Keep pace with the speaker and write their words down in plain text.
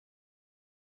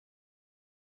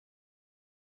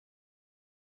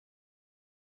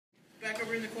Back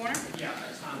over in the corner. Yeah,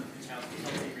 Tom, Healthy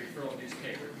Referral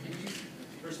Newspaper.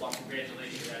 First of all,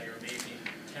 congratulations on your amazing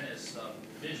tennis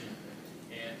vision.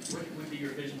 And what would be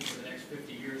your vision for the next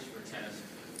 50 years for tennis?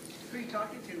 Who are you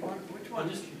talking to? Which one?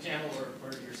 Just your channel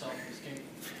or yourself, Ms. King.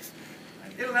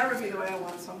 It'll never be the way I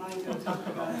want, so I'm not even going to talk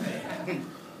about it.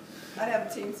 I'd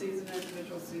have a team season and an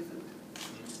individual season.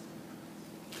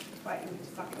 Fighting,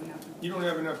 it's not going to happen. You don't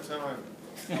have enough time.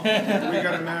 We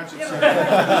got a match at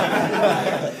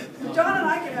 7. John and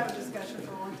I could have a discussion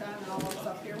for a long time and all that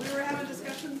stuff here. We were having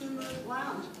discussions in the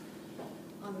lounge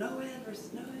on no-ed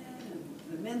versus no-ed, and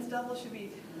the men's double should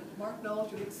be Mark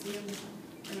Knowles. You'll see him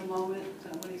in a moment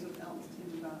when he's with Elton's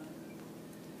team about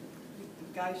the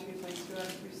guys should be playing 2 out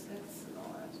of 3 sets and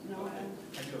all that. No-ed.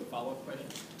 I do a follow-up question.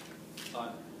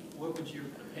 What would your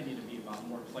opinion be about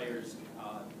more players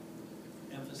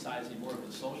emphasizing more of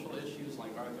the social issues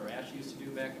like Arthur Ashe used to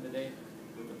do back in the day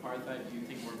with apartheid? Do you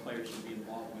think more players should be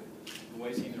involved with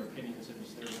voicing their opinions and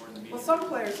they're more in the media? Well, some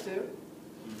players do.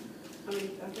 I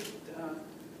mean,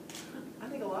 I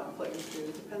think a lot of players do.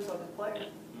 It depends on the player.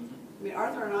 I mean,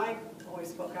 Arthur and I always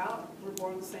spoke out. We were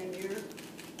born the same year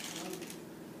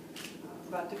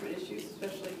about different issues,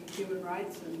 especially human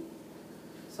rights and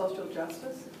social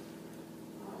justice.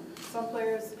 Some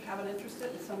players have an interest in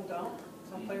it and some don't.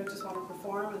 Some players just want to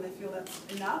perform and they feel that's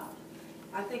enough.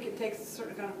 I think it takes a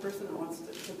certain kind of person that wants to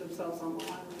put themselves on the line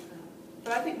like that.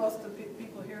 But I think most of the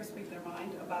people here speak their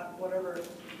mind about whatever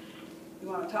you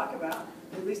want to talk about.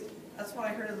 At least that's what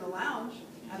I heard in the lounge.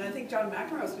 And I think John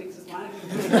McEnroe speaks his mind.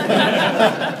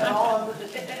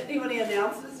 When he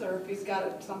announces or if he's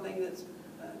got something that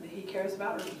he cares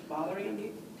about or is bothering him,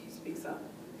 he speaks up.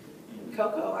 And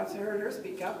Coco, I've heard her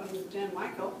speak up, and Jen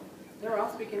Michael. They were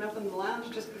all speaking up in the lounge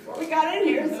just before we got in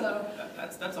here, so.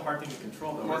 That's a hard thing to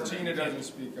control, though. Martina doesn't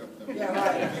speak up, though. Yeah,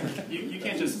 right. You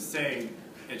can't just say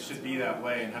it should be that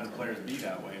way and have the players be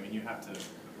that way. I mean, you have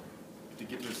to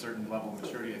get to a certain level of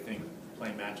maturity, I think,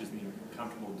 playing matches, being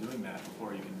comfortable doing that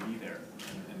before you can be there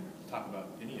and talk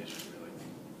about any issue, really.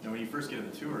 You know, when you first get in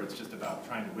the tour, it's just about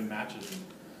trying to win matches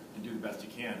and do the best you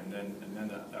can, and then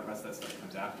the rest of that stuff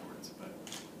comes afterwards. But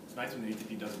it's nice when the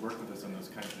ATP does work with us on those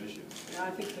kinds of issues. Yeah,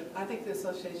 I think the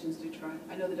associations do try.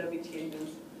 I know the WTA does.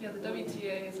 Yeah, the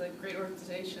WTA is a great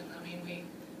organization. I mean,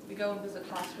 we go and visit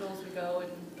hospitals, we go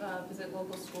and visit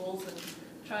local schools and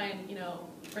try and,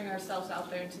 bring ourselves out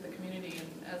there into the community. And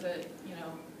as a,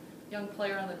 young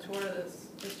player on the tour,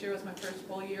 this year was my first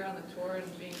full year on the tour,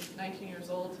 and being 19 years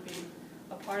old to be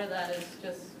a part of that is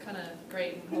just kind of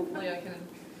great. And hopefully I can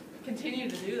continue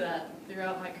to do that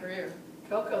throughout my career.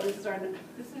 Coco, this is our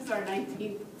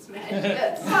 19th Smash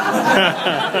Hits.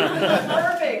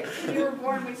 Perfect. You were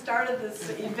born. We started this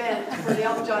event for the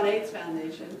Elton John AIDS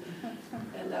Foundation,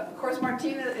 and of course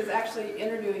Martina is actually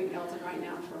interviewing Elton right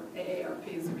now for AARP.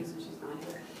 Is the reason she's not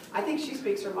here. I think she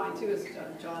speaks her mind too, as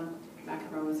John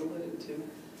McEnroe has alluded to.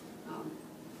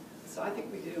 So I think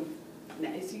we do.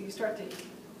 Now, so you start to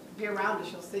be around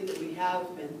us, you'll see that we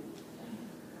have been.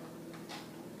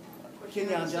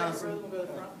 Kenyon Johnson,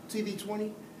 TV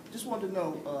 20. Just wanted to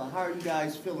know, how are you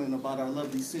guys feeling about our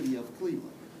lovely city of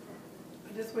Cleveland?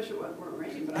 I just wish it weren't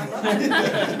raining, but I love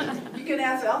it. You can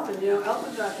ask Elton.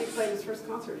 Elton, I think, played his first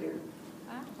concert here in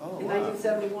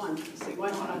 1971. So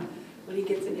why not, when he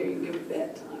gets in here, you can give a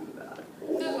bedtime about it.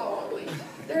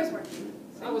 There's Martina.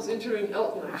 I was interviewing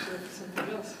Elton, actually, for something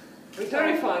else.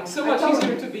 Terrifying. So much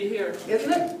easier to be here.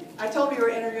 Isn't it? I told you you were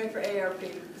interviewing for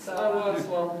AARP. So, I was,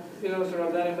 well, he knows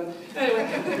around that, but anyway.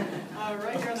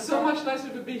 Right, so much nicer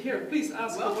to be here. Please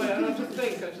ask away. I don't have to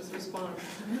think, I just respond.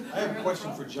 I have a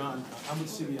question for John. I'm with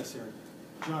CBS here.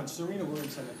 John, Serena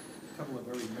Williams had a couple of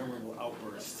very memorable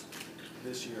outbursts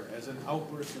this year. As an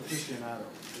outburst aficionado,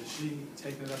 is she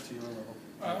taking it up to your level?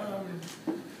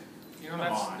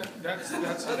 That's I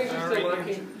think she's still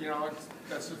working.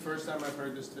 That's the first time I've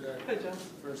heard this today. Hey, John.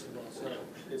 First of all, so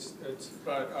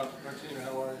but Martina,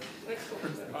 how are you?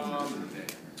 Excellent.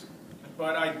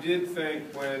 But I did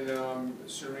think when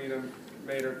Serena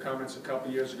made her comments a couple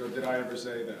years ago, did I ever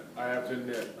say that? I have to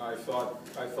admit, I thought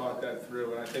that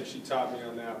through, and I think she taught me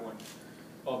on that one.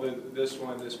 Although this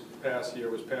past year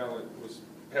was pale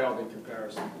in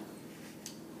comparison.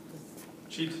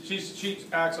 She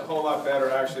acts a whole lot better,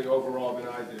 actually, overall than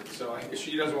I did. So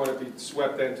she doesn't want to be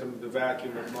swept into the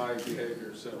vacuum of my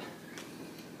behavior. So.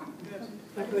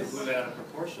 I blew that out of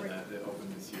proportion that they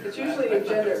opened this year. It's usually a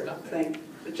gender thing.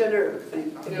 The gender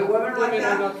thing. If the women are like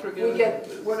that,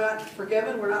 we're not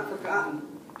forgiven, we're not forgotten.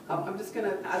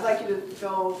 I'd like you to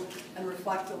go and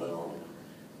reflect a little,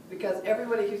 because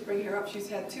everybody keeps bringing her up. She's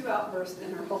had 2 outbursts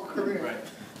in her whole career. Right.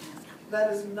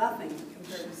 that is nothing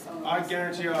compared to some of I us.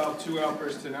 guarantee you I'll have 2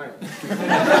 outbursts tonight.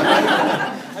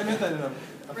 I meant that in a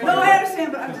funny No, I way.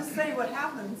 understand, but I'm just saying what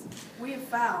happens, we have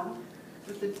found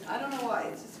with the, I don't know why,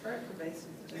 it's just very pervasive.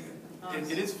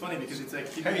 It is funny because it's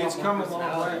like people Hey, it's want more come a long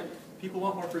personality. way. People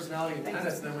want more personality in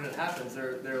tennis, and then when it happens,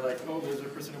 they're like, oh, there's a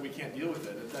person and we can't deal with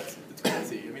it. It's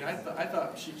crazy. I mean, I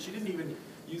thought she didn't even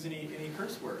use any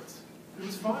curse words. It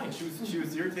was fine. She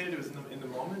was irritated. It was in the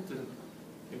moment, and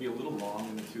maybe a little long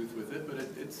in the tooth with it, but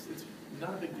it's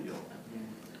not a big deal.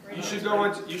 I mean, You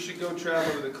should go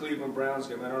travel to the Cleveland Browns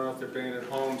game. I don't know if they're playing at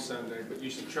home Sunday, but you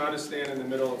should try to stand in the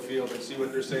middle of the field and see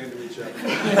what they're saying to each other.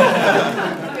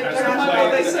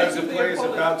 As the play is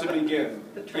about to begin.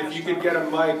 If you could get a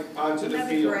mic onto the Wouldn't that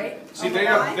be field. great? See, On the they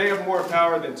line? have more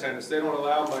power than tennis. They don't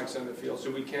allow mics on the field,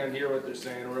 so we can't hear what they're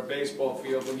saying. Or a baseball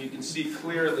field, when you can see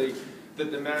clearly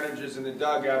that the managers in the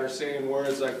dugout are saying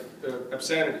words like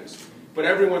obscenities. But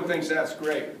everyone thinks that's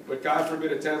great. But God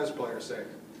forbid a tennis player say it.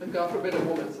 And God forbid a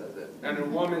woman says it. And a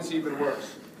woman's even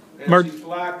worse. And Mark- if she's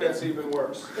black, that's even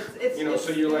worse. It's- You know, so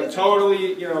it's- you're like it's-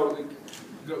 totally, you know,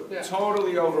 Yeah.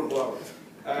 totally overblown.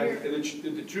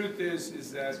 The truth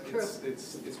is that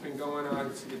it's been going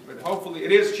on, but hopefully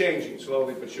it is changing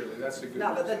slowly but surely. That's the good No,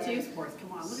 news. but that's youth sports,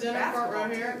 come on, look Center at part basketball.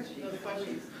 right here. too. No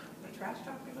questions. The trash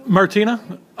talking over Martina,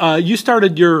 you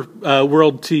started your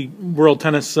world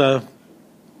tennis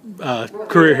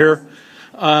career here.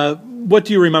 What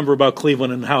do you remember about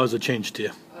Cleveland, and how has it changed to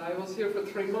you? I was here for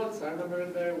 3 months. I remember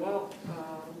it very well.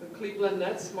 The Cleveland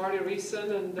Nets, Marty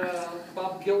Reeson and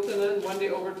Bob Gilton and Wendy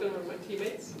Overton were my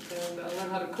teammates. And I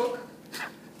learned how to cook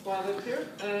while I lived here.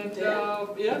 And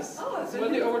yes, Oh, that's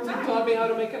Wendy a new Overton fact. taught me how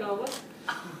to make an omelet.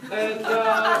 And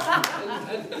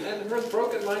hers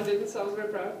broke and mine didn't, so I was very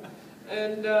proud.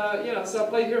 And so I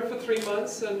played here for 3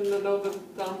 months and I know the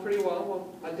town pretty well. Well,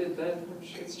 I did then. I'm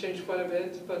sure it's changed quite a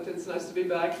bit, but it's nice to be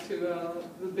back to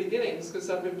the beginnings because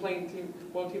I've been playing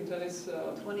world team tennis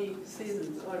 20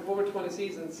 seasons. like over 20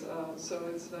 seasons. So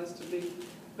it's nice to be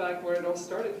back where it all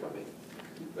started for me.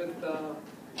 With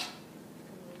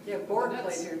Yeah, Borg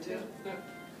Nets. played here too. Yeah.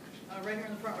 Right here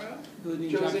in the front row? Billie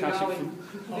Jean Josie King Valley.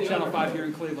 from Channel 5 here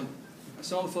in Cleveland. I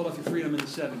saw the Philadelphia Freedom in the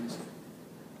 70s.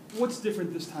 What's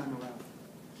different this time around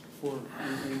for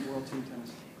in world team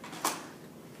tennis?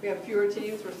 We have fewer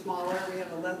teams, we're smaller, we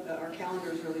have our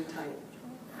calendar is really tight.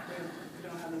 We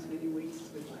don't have as many weeks as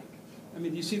we'd like. I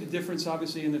mean, do you see the difference,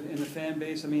 obviously, in the fan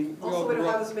base? I mean, Also, we don't grew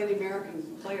have up- as many American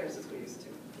players as we used to,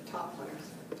 the top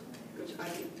players, which I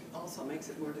think also makes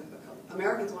it more difficult.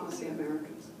 Americans want to see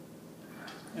Americans.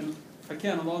 And if I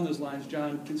can, along those lines,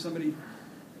 John, can somebody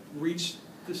reach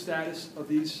the status of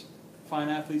these fine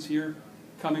athletes here,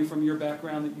 coming from your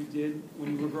background that you did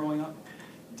when you were growing up,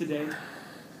 today?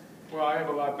 Well, I have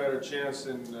a lot better chance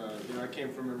than, I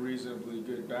came from a reasonably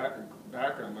good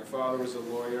background. My father was a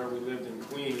lawyer. We lived in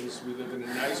Queens. We lived in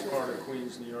a nice part of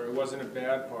Queens, New York. It wasn't a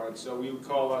bad part, so we would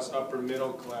call us upper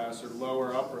middle class or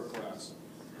lower upper class.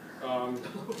 And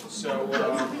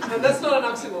that's not an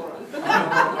oxymoron.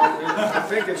 I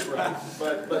think it's right.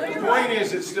 But the point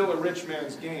is, it's still a rich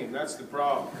man's game. That's the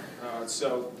problem.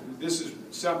 So this is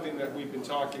something that we've been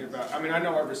talking about. I mean, I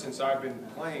know ever since I've been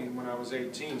playing when I was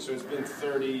 18, so it's been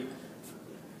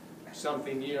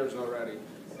 30-something years already.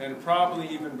 And probably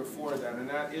even before that. And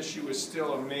that issue is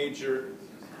still a major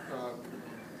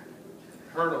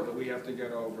hurdle that we have to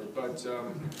get over. But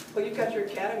Well, you've got your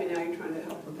academy now, you're trying to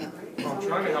help with that, right? I'm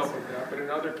trying to help with that. But in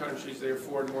other countries, they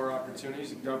afford more opportunities.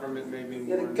 The government may be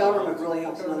more Yeah, the involved. government really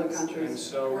helps in other And countries.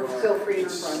 so We're still free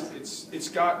enterprise. it's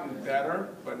gotten better,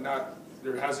 but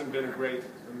there hasn't been a great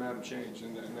amount of change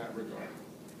in that regard.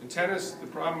 In tennis, the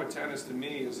problem with tennis to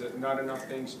me is that not enough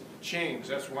things change.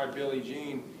 That's why Billie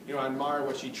Jean, I admire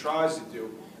what she tries to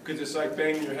do, because it's like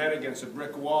banging your head against a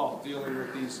brick wall, dealing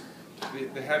with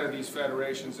the head of these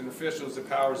federations and officials, the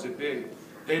powers that be.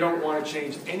 They don't want to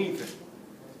change anything.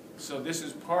 So this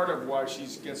is part of why she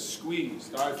gets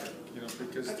squeezed, I think,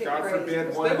 because I get God crazy.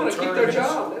 forbid They one of the want to keep their tournaments.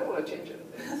 job. They don't want to change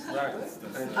anything.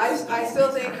 Right. I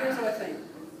still think, here's what I think.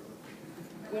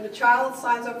 When a child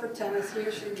signs up for tennis, he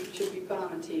or she should be put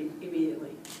on a team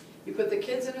immediately. You put the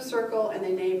kids in a circle and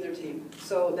they name their team.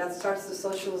 So that starts the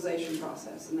socialization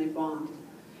process and they bond.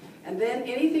 And then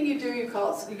anything you do, you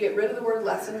get rid of the word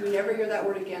lesson. You never hear that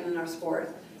word again in our sport.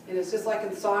 And it's just like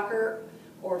in soccer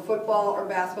or football or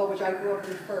basketball, which I grew up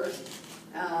in first.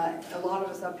 A lot of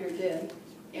us up here did.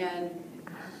 And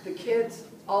the kids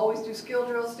always do skill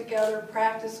drills together,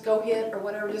 practice, go hit or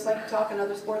whatever, just like you talk in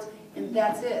other sports, and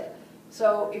that's it.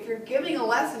 So if you're giving a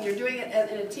lesson, you're doing it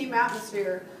in a team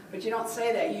atmosphere, but you don't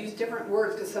say that. You use different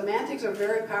words because semantics are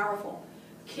very powerful.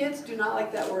 Kids do not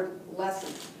like that word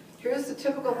lesson. Here's the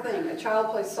typical thing. A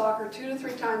child plays soccer 2 to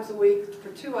 3 times a week for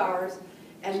 2 hours,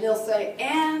 and they'll say,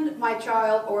 and my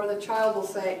child, or the child will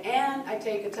say, and I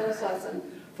take a tennis lesson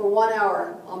for 1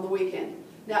 hour on the weekend.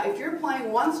 Now, if you're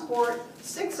playing one sport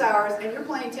 6 hours and you're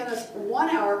playing tennis 1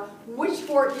 hour, which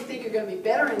sport do you think you're going to be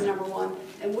better in, number one,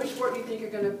 and which sport do you think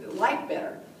you're going to like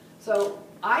better? So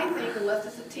I think unless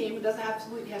it's a team, it doesn't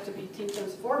absolutely have to be team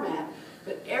tennis format,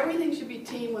 but everything should be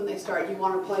team when they start. You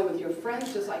want to play with your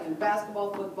friends just like in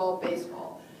basketball, football,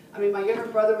 baseball. I mean, my younger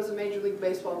brother was a Major League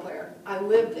Baseball player. I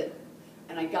lived it.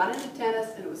 And I got into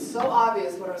tennis, and it was so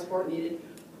obvious what our sport needed.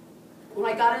 When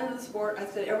I got into the sport, I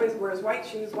said everybody wears white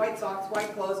shoes, white socks,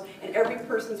 white clothes, and every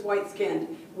person's white-skinned.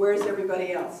 Where's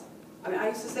everybody else? I mean, I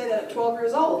used to say that at 12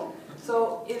 years old.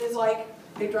 So it is like,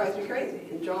 it drives me crazy.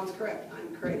 And John's correct.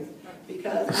 I'm crazy.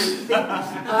 Because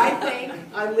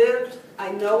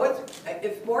I know it's,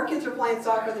 if more kids are playing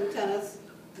soccer than tennis,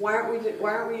 why aren't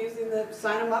we using the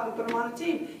sign them up and put them on a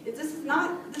team? This is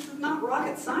not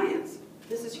rocket science.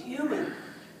 This is human.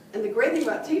 And the great thing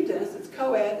about team tennis, it's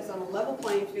co-ed, it's on a level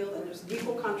playing field, and there's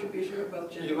equal contribution for both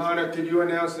genders. Ilana, could you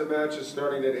announce the match is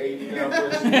starting at 8 now,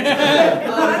 please?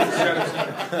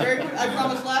 Very quick, I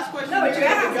promise, last question. No, but you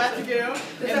asked. We got to go.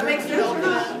 Does that make sense or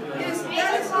not?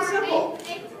 That is so simple.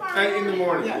 In the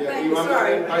morning, Yeah, yeah. thank you,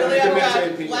 sorry. Really, I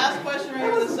commit to 8 last question right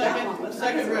here, the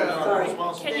second row. Sorry.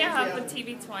 Kenya Huff with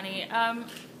TV20.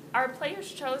 Are players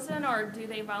chosen, or do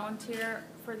they volunteer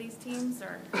for these teams,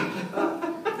 or?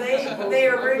 They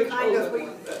are very kind of,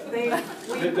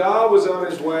 Nadal was on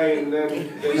his way, and then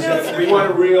they said, we want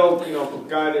a real,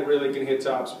 guy that really can hit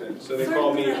topspin. So they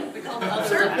called me.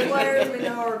 Certain players we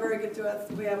know are very good to us.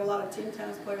 We have a lot of team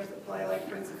tennis players that play, like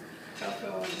for instance,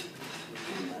 Telko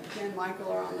and Ken and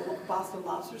Michael are on the Boston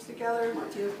Lobsters together.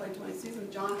 Martina's played 20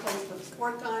 seasons. John plays for the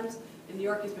Sport Times in New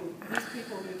York. These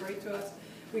people have been great to us.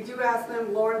 We do ask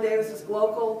them. Lauren Davis is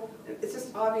local. It's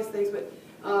just obvious things, but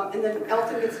and then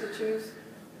Elton gets to choose,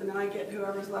 and then I get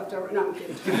whoever's left over. No, I'm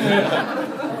kidding.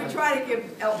 We try to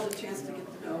give Elton a chance to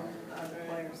get to know the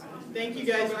players. Thank you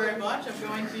guys very much. I'm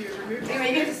going to remove Anyway,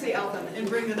 you get to see Elton. and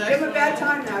bring the next Give him a one. bad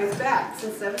time now. He's back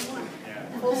since 71.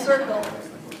 Full circle.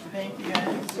 Thank you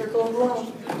guys. Circle of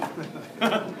love.